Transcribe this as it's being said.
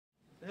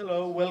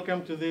Hello,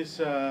 welcome to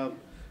this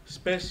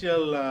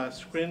special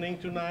screening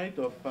tonight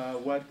of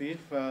What If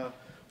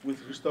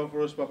with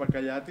Christopher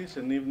Papakaliatis,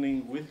 an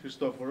evening with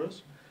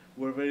Christophoros.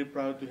 We're very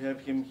proud to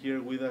have him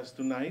here with us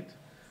tonight.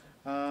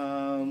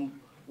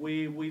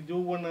 We do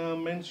want to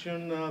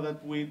mention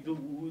that we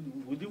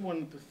do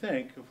want to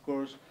thank, of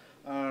course,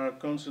 our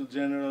Consul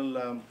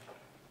General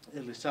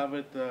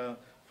Elisabeth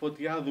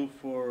Fotiadou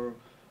for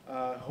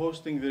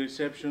hosting the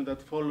reception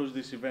that follows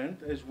this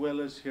event, as well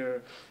as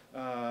her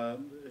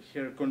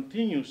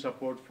continued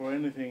support for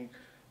anything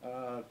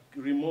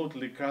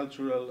remotely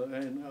cultural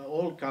and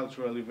all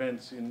cultural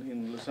events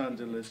in Los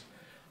Angeles.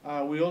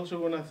 We also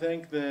want to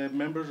thank the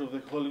members of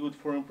the Hollywood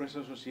Foreign Press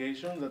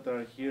Association that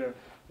are here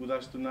with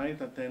us tonight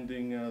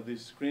attending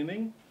this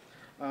screening.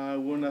 I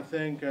want to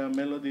thank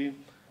Melody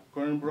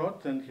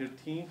Korenbrot and her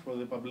team for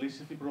the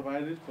publicity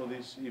provided for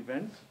this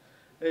event,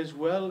 as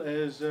well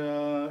as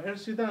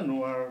Elisabeth,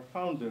 our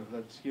founder,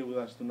 that's here with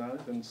us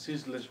tonight, and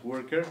ceaseless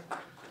worker.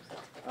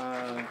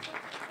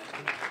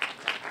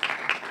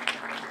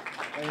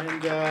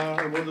 And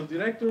our board of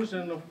directors,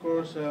 and of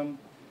course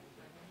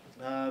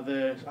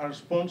our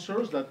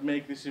sponsors that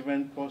make this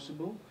event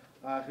possible.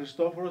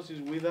 Christophoros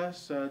is with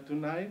us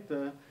tonight,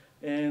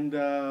 and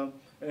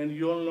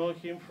you all know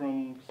him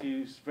from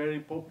his very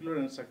popular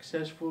and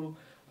successful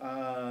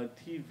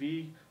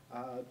TV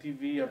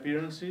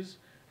appearances.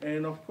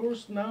 And of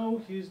course,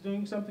 now he's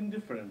doing something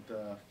different,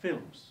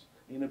 films,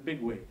 in a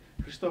big way.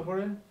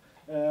 Christopher,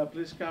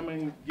 please come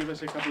and give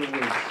us a couple of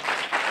words.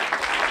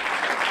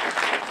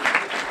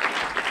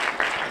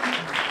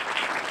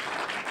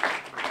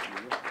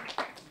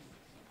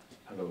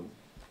 Hello.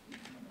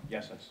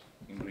 Γεια σας,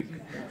 in Greek.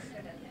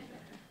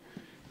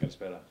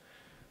 Καλησπέρα.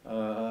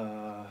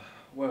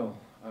 Well,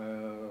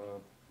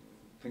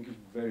 thank you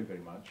very,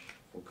 very much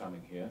for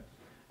coming here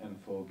and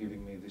for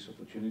giving me this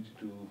opportunity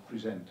to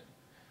present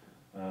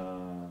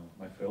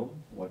my film,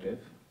 What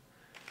If.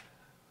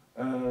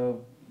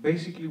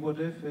 Basically, What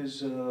If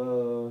is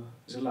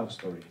a love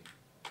story.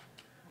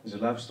 It's a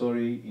love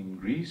story in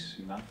Greece,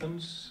 in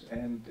Athens,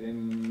 and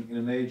in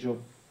an age of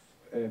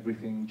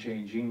everything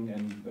changing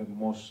and the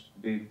most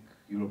big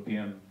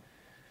European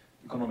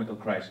economical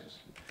crisis,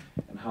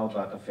 and how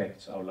that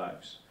affects our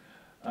lives.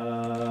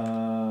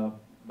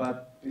 But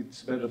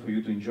it's better for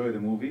you to enjoy the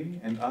movie,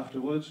 and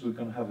afterwards we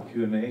can have a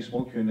Q&A,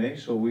 small Q&A,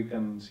 so we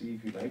can see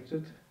if you liked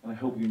it, and I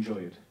hope you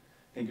enjoy it.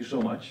 Thank you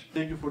so much.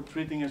 Thank you for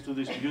treating us to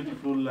this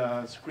beautiful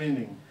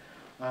screening.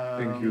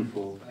 Thank you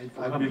for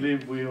I believe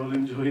we all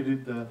enjoyed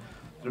it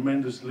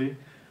tremendously.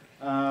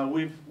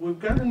 We've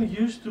gotten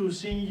used to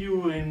seeing you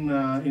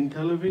in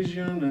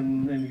television,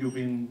 and you've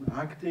been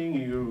acting,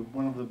 and you're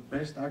one of the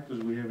best actors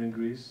we have in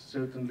Greece,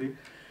 certainly.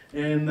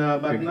 And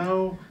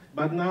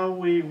but now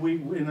we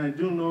and I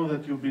do know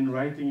that you've been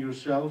writing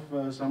yourself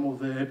some of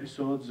the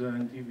episodes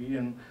on TV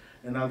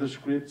and other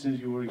scripts since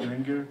you were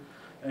younger,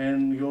 and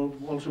you've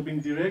also been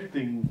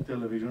directing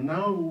television.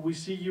 Now we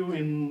see you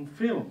in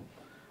film,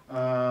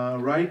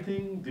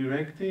 writing,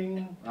 directing,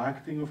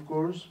 acting, of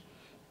course,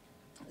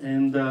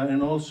 and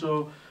also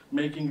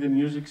making the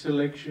music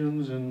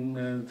selections.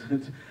 And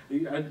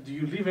do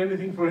you leave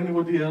anything for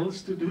anybody else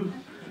to do?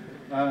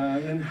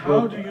 And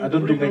how do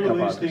you bring all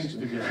these things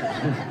together?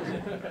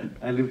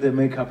 I leave the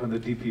makeup and the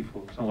DP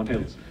for someone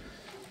else.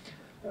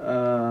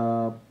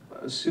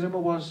 Cinema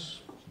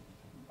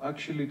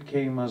actually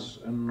came as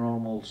a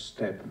normal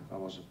step.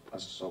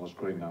 As I was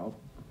growing up.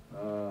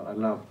 I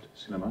loved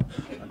cinema.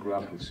 I grew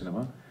up with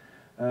cinema.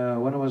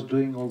 When I was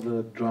doing all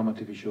the drama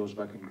TV shows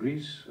back in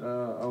Greece,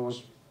 I was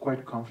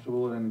quite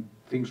comfortable and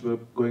things were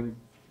going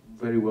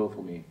very well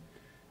for me.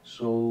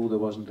 So there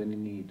wasn't any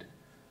need.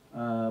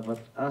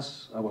 But as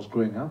I was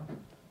growing up,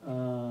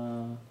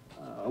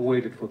 I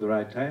waited for the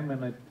right time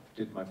and I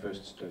did my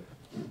first step.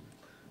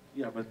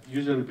 Yeah, but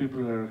usually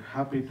people are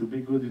happy to be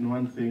good in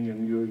one thing, and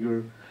here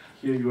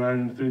you are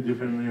in 3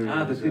 different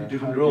areas. The 3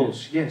 different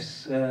roles,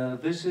 yes.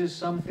 This is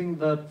something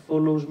that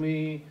follows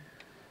me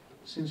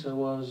since I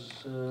was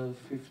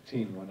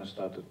 15 when I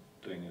started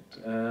doing it.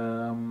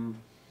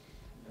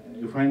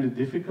 You find it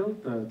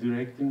difficult,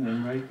 directing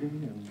and writing?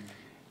 And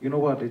you know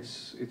what,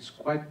 it's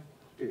quite,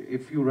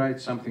 if you write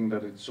something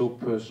that is so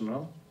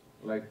personal,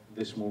 like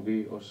this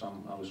movie or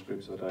some other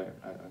scripts that I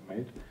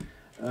made,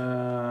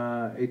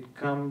 it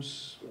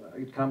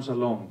comes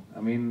along.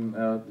 I mean,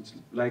 it's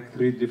like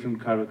 3 different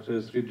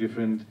characters, 3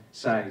 different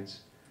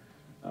sides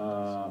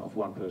of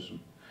one person.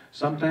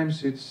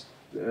 Sometimes it's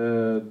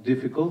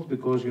difficult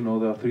because, you know,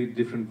 there are 3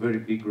 different very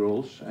big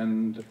roles,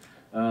 and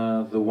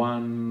the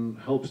one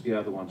helps the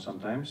other one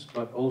sometimes,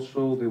 but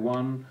also the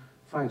one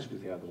fights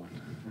with the other one.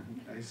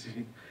 I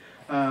see.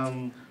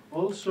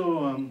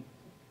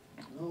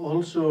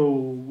 Also,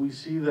 we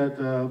see that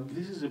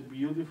this is a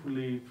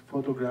beautifully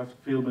photographed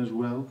film as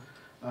well.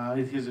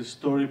 It has a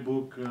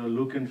storybook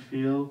look and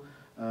feel,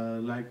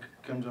 like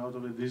comes out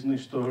of a Disney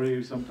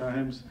story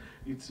sometimes.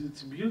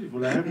 It's beautiful.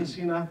 I haven't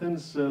seen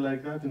Athens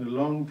like that in a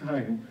long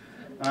time.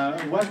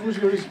 What was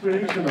your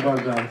inspiration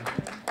about that?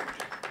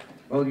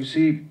 Well, you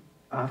see,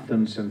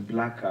 Athens and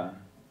Plaka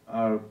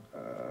are,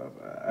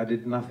 I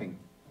did nothing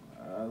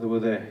they were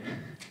there.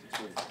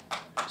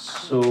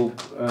 So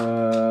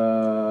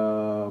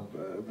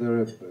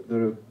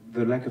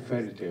they're like a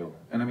fairy tale.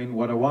 And I mean,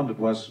 what I wanted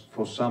was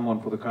for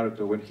someone, for the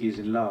character, when he's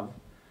in love,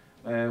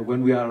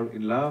 when we are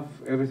in love,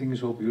 everything is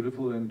so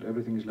beautiful and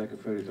everything is like a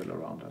fairy tale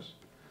around us.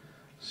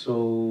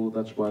 So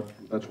that's why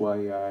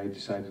I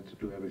decided to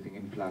do everything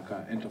in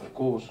Plaka. And of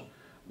course,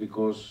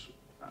 because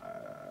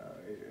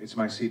it's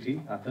my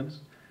city,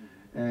 Athens,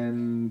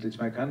 and it's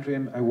my country,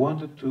 and I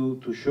wanted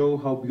to show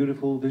how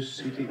beautiful this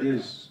city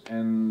is,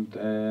 and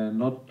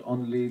not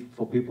only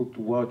for people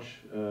to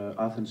watch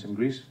Athens and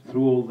Greece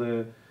through all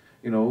the,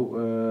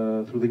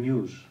 through the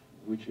news,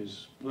 which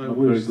is well,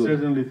 we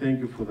certainly thank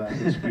you for that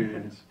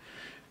experience.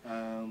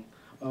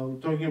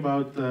 Talking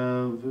about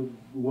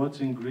what's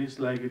in Greece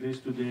like it is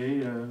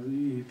today,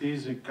 it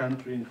is a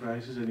country in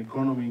crisis, an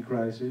economy in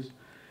crisis.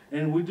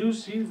 And we do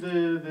see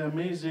the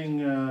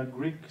amazing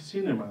Greek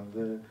cinema,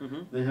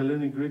 the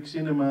Hellenic Greek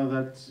cinema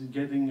that's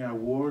getting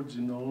awards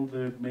in all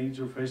the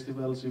major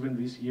festivals, even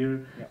this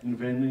year in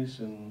Venice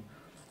and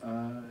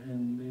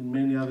in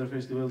many other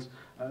festivals.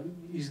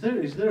 Is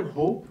there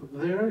hope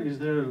there? Is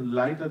there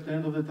light at the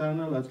end of the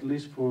tunnel, at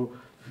least for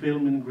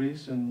film in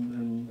Greece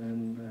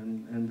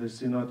and the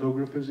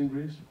cinematographers in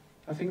Greece?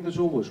 I think there's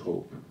always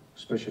hope,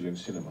 especially in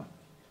cinema,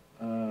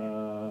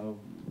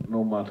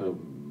 no matter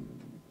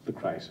the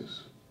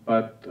crisis.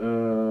 But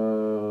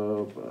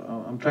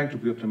I'm trying to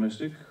be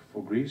optimistic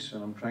for Greece,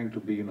 and I'm trying to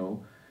be,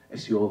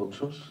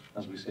 aesiodoksos,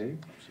 as we say.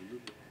 Absolutely.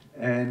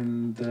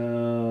 And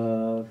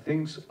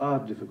things are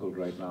difficult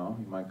right now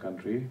in my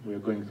country. We are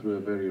going through a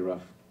very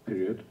rough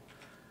period.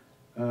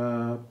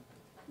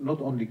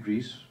 Not only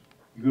Greece,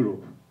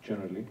 Europe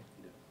generally,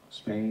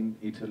 Spain,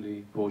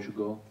 Italy,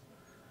 Portugal.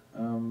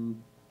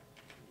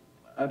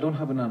 I don't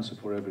have an answer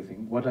for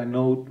everything. What I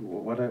know,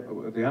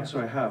 the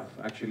answer I have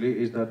actually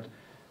is that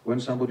when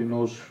somebody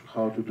knows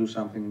how to do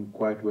something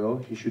quite well,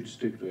 he should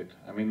stick to it.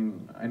 I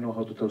mean, I know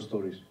how to tell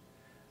stories.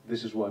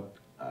 This is what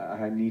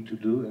I need to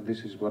do, and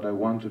this is what I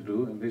want to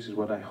do, and this is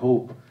what I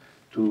hope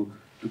to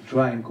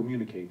try and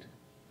communicate.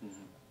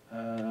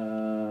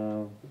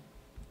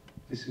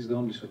 This is the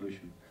only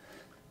solution.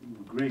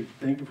 Great,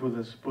 thank you for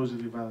this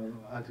positive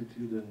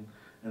attitude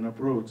and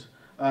approach.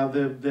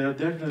 There are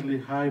definitely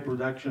high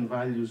production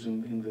values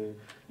in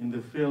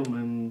the film,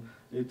 and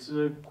it's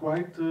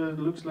quite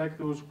looks like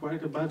there was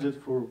quite a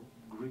budget for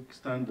Greek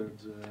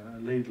standards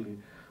lately.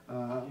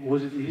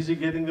 Was it easy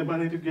getting the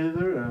money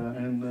together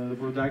and the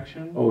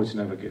production? Oh, it's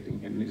never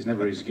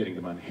easy getting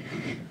the money,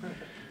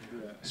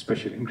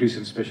 especially in Greece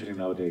and especially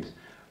nowadays.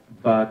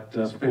 But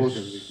of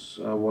course,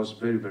 I was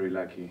very, very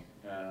lucky.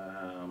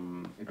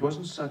 It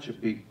wasn't such a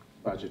big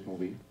budget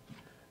movie.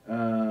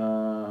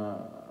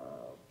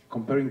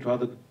 Comparing to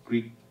other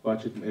Greek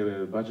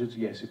budgets,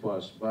 yes, it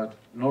was, but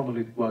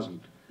normally it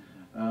wasn't.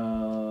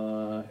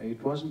 It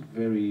wasn't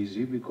very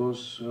easy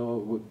because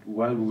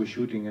while we were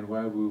shooting and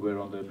while we were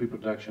on the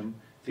pre-production,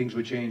 things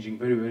were changing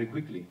very, very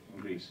quickly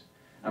in Greece.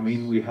 I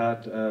mean, we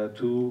had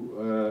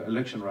 2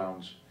 election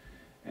rounds,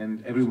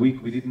 and every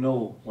week we didn't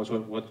know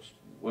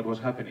what was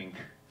happening.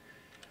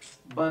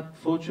 But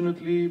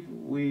fortunately,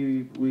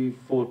 we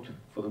fought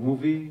for the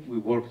movie, we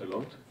worked a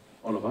lot,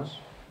 all of us,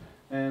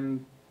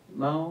 and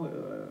now,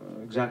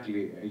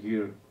 exactly a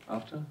year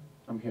after,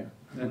 I'm here.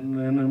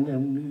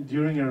 And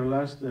during our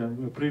last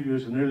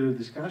previous and earlier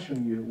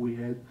discussion we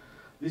had,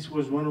 this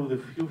was one of the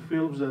few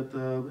films that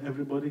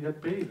everybody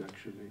got paid,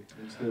 actually.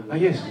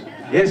 Yes.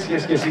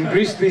 In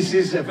Greece, this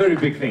is a very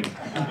big thing.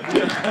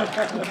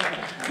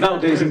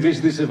 Nowadays, in Greece,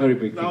 this is a very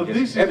big thing.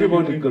 Yes.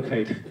 Everybody got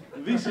paid.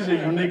 This is a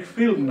unique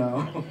film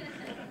now.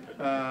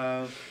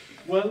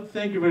 Well,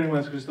 thank you very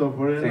much,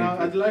 Christopher. And now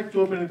I'd like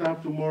to open it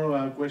up to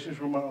more questions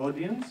from our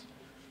audience.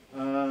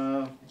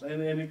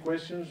 Any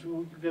questions?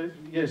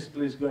 Yes,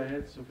 please go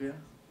ahead, Sophia.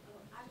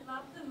 I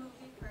love the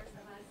movie first,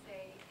 I want to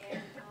say.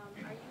 And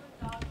are you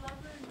a dog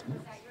lover? Is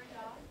that your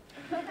dog?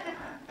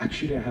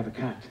 Actually, I have a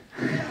cat.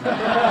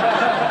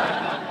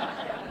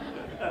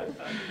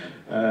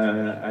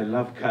 I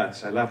love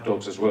cats. I love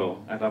dogs as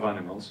well. I love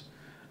animals.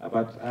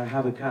 But I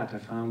have a cat. I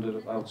found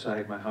it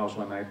outside my house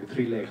one night with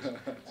 3 legs.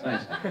 It's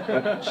nice.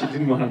 But she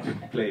didn't want to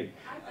play.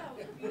 I thought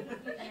it was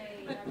beautifully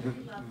made. I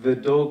really loved The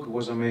dog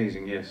was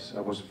amazing, yes. I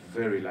was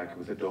very lucky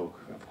with the dog.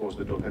 Of course,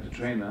 the dog had a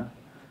trainer.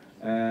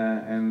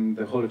 And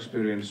the whole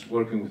experience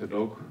working with the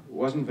dog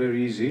wasn't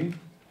very easy,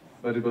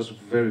 but it was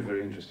very,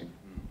 very interesting.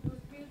 It was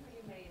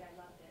beautifully made. I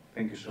loved it.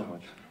 Thank you so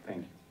much.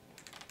 Thank you.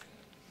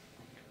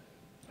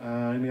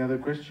 Any other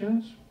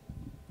questions?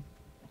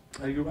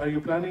 Are you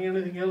planning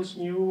anything else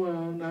new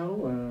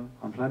now?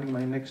 I'm planning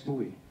my next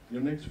movie.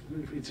 Your next,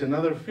 it's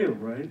another film,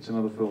 right? It's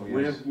another film, yes.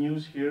 We have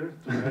news here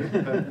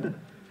tonight.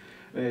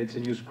 It's a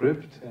new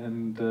script,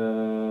 and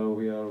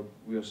we are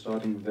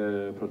starting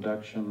the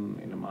production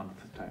in a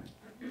month's time.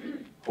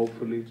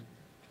 Hopefully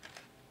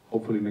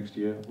next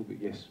year will be,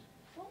 yes.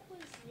 What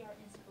was your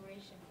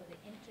inspiration for the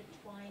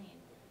intertwining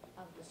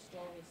of the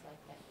stories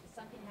like that? Did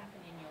something happen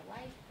in your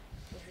life?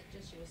 Was it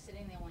just you were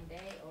sitting there one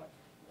day, or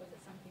was it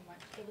something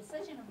much? It was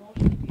such an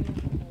emotionally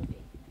beautiful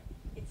movie.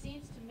 It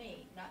seems to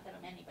me, not that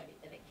I'm anybody,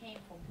 that it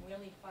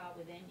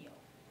within you.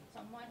 So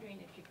I'm wondering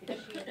if you could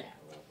share that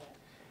a little bit.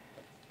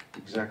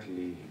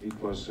 Exactly. It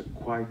was a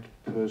quite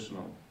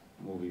personal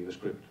movie, the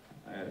script.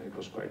 It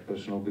was quite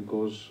personal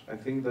because I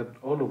think that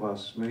all of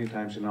us, many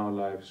times in our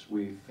lives,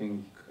 we're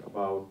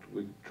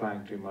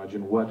trying to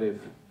imagine what if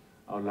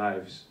our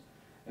lives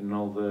and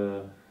all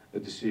the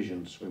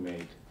decisions we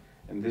made.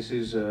 And this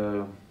is,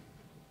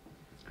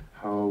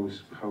 how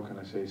can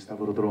I say,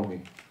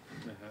 Stavrodromi?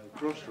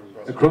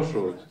 Crossroads. A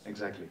crossroad,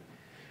 exactly.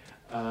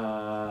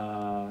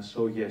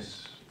 So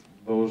yes,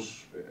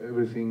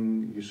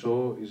 everything you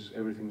saw is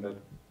everything that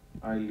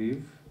I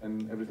live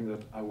and everything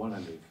that I want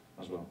to live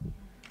as well.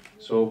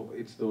 So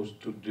it's those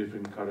two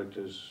different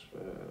characters,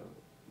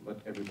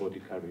 but everybody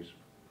carries.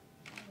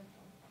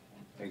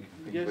 Thank you.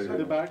 Thank you Yes, very at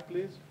the much. back,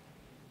 please.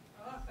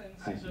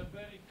 Athens Hi. is a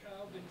very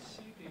crowded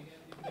city, and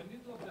in the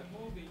middle of the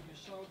movie you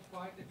saw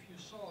quite a few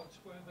shots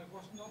where there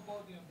was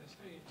nobody on the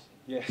streets.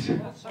 Yes.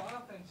 Also,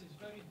 Athens is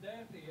very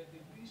dirty, and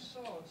in these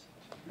shots,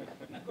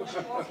 it was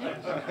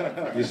spotless.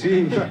 You see,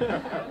 Tell us a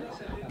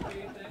little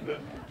bit,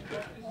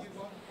 what did you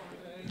want to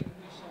portray in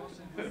these shots,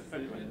 and what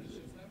did you want to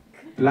shoot them?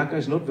 Plaka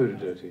is not very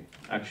dirty,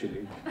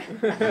 actually.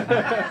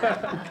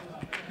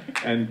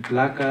 And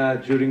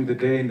Plaka during the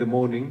day in the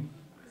morning,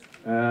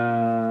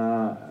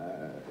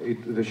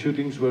 the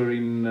shootings were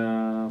in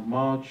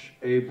March,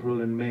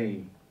 April and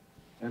May,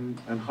 and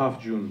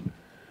half June.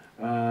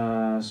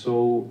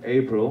 So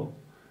April,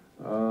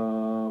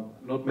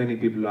 not many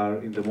people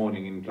are in the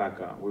morning in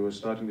Plaka. We were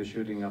starting the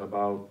shooting at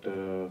about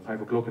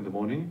 5 o'clock in the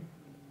morning,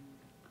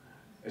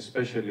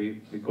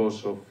 especially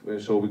because of,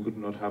 so we could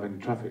not have any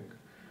traffic.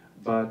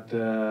 But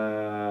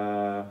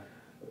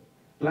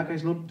Plaka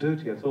is not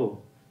dirty at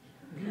all.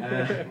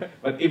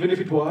 But even if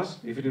it was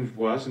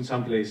in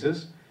some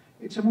places,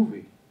 it's a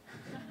movie.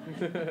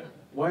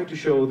 Why to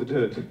show the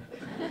dirt?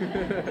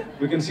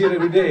 We can see it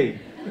every day.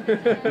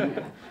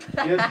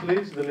 Yes,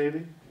 please, the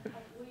lady.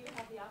 Will you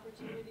have the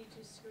opportunity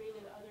to screen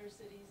in other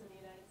cities in the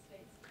United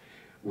States?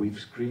 We've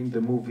screened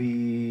the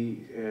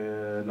movie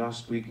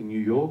last week in New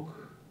York.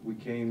 We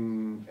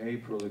came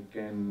April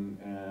again.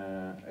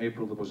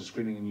 April there was a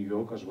screening in New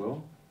York as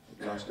well,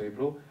 last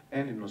April,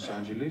 and in Los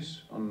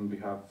Angeles on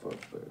behalf of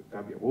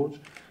Gabi Awards.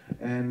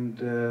 And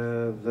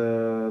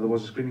there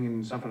was a screening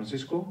in San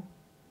Francisco,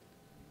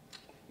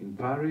 in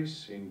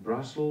Paris, in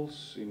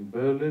Brussels, in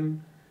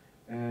Berlin.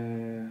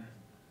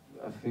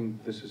 I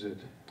think this is it.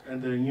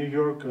 And the New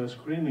York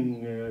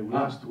screening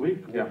last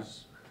week yeah.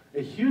 was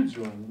a huge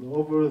one.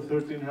 Over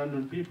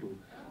 1,300 people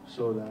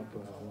showed up.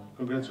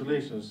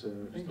 Congratulations,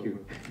 Thank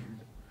you.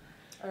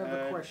 I have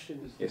a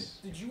question. Yes.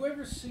 Did you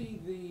ever see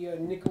the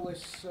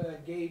Nicolas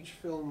Gage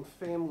film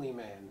Family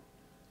Man?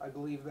 I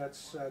believe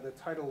that's the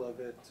title of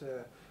it,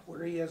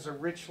 where he has a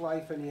rich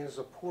life and he has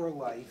a poor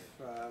life.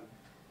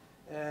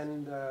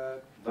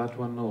 That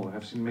one, no.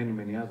 I've seen many,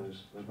 many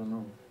others. That one,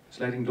 no.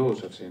 Sliding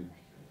Doors, I've seen,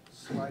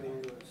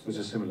 Sliding Doors. which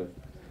is similar.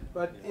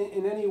 But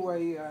in any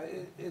way,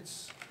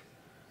 it's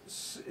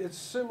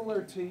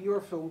similar to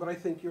your film, but I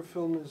think your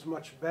film is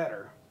much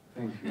better.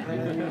 Thank you.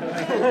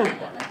 And,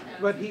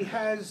 but he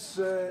has,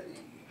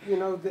 you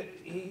know,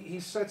 he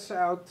sets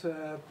out,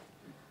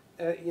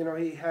 you know,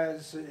 he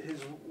has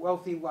his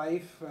wealthy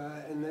life,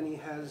 and then he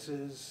has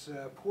his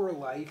poor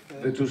life.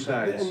 The two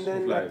sides and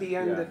then of life, at the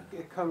end, yeah.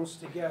 it comes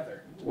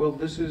together. Well,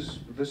 this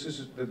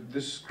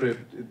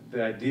script,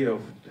 the idea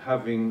of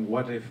having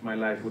what if my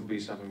life would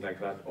be something like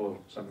that or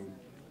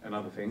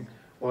another thing,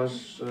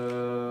 was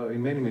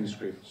in many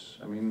scripts.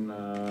 I mean,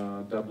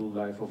 Double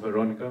Life of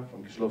Veronica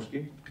from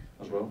Kieslowski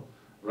as well,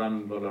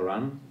 Run Lola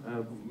Run,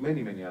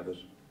 many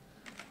others.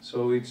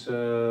 So it's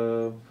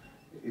a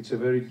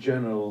very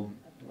general,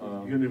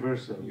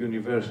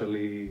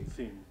 universally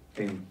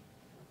theme.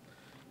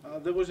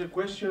 There was a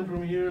question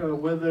from here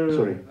whether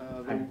Sorry.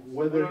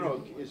 whether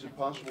No. Is it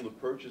possible to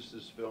purchase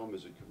this film?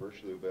 Is it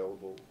commercially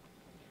available?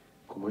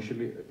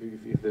 Commercially,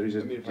 if there is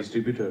a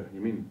distributor,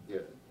 you mean?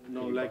 Yeah.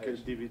 no, like a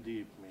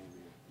DVD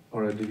maybe.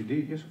 Or a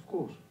DVD? Yes, of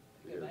course.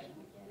 Yes.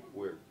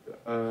 Where?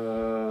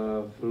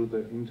 Through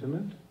the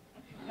internet.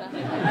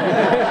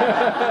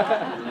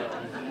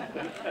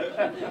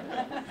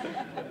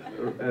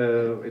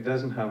 It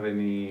doesn't have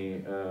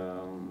any.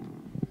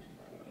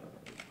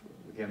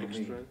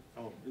 Extra?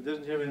 Oh, it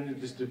doesn't have any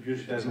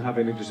distribution. It doesn't have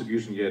any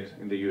distribution yet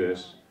in the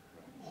US.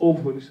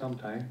 Hopefully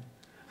sometime.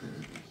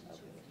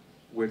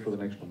 Wait for the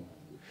next one.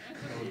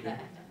 Okay.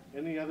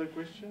 Any other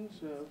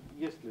questions?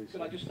 Yes, please.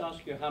 Could I just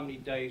ask you how many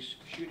days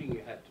shooting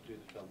you had to do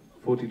the film?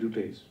 42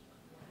 days.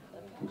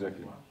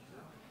 Exactly.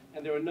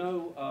 And there are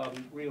no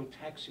real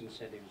tax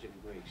incentives in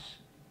Greece.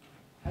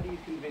 How do you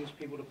convince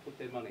people to put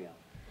their money up?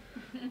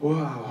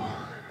 Wow,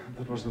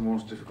 that was the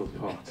most difficult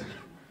part.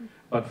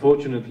 But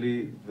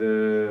fortunately,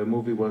 the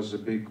movie was a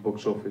big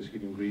box office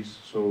hit in Greece,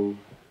 so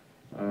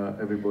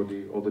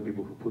everybody, all the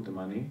people who put the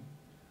money,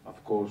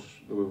 of course,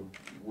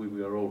 we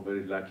were all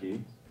very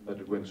lucky that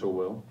it went so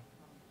well.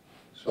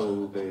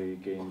 So they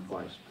gained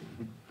twice.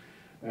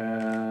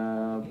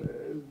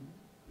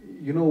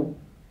 You know,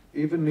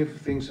 even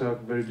if things are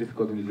very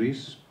difficult in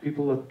Greece,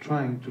 people are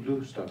trying to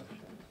do stuff.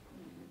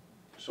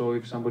 So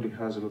if somebody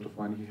has a lot of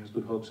money, he has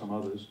to help some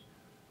others.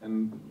 And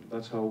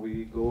that's how we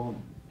go on.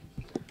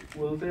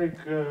 We'll take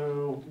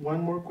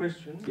one more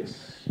question. Yes.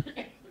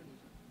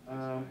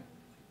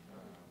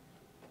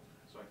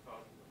 So I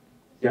thought.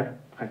 Yeah,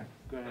 hi.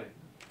 Go ahead.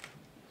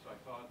 So I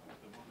thought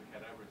the movie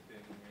had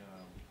everything,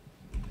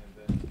 and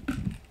then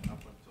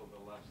up until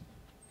the last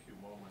few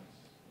moments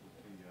with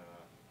the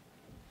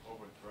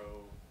overthrow,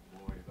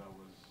 boy, that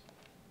was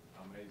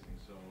amazing.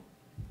 So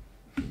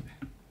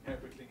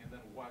everything, and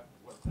then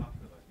what's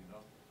after that, you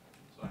know?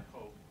 So I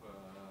hope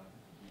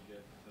we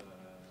get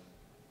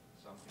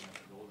something at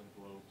the Golden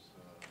Globes.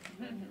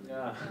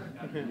 Yeah.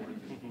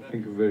 Afterwards.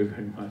 Thank you very,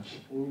 very much.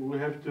 We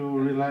have to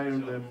rely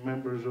on the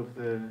members of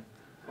the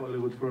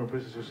Hollywood Foreign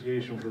Press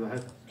Association for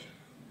that.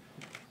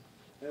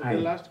 Hi.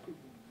 The last.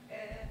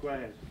 Go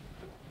ahead.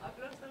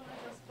 Απλώς θέλω να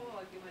σας πω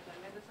ότι με τα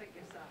μέτωσα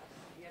και εσάς.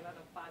 Η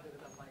Ελλάδα πάντα δεν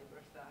θα πάει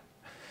μπροστά.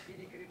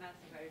 Ειλικρινά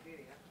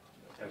συγχαρητήρια.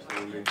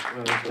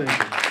 Well, thank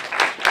you.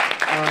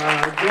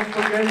 Don't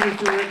forget you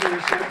to make a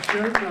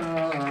reception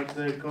at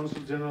the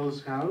Consul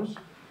General's house.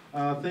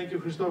 Thank you,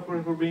 Christopher,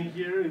 for being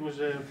here. It was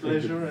a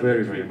pleasure. Thank you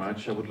very, very much.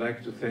 I would like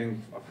to thank,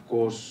 of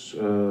course,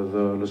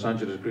 the Los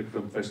Angeles Greek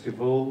Film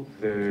Festival,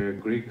 the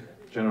Greek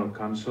General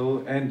Counsel,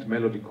 and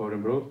Melody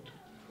Korenbrot,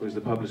 who is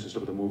the publicist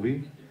of the movie,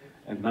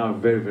 and now a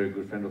very, very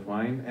good friend of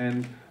mine.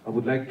 And I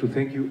would like to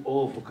thank you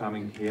all for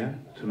coming here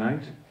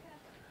tonight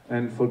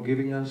and for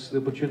giving us the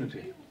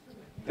opportunity.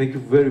 Thank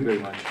you very, very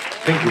much.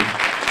 Thank you.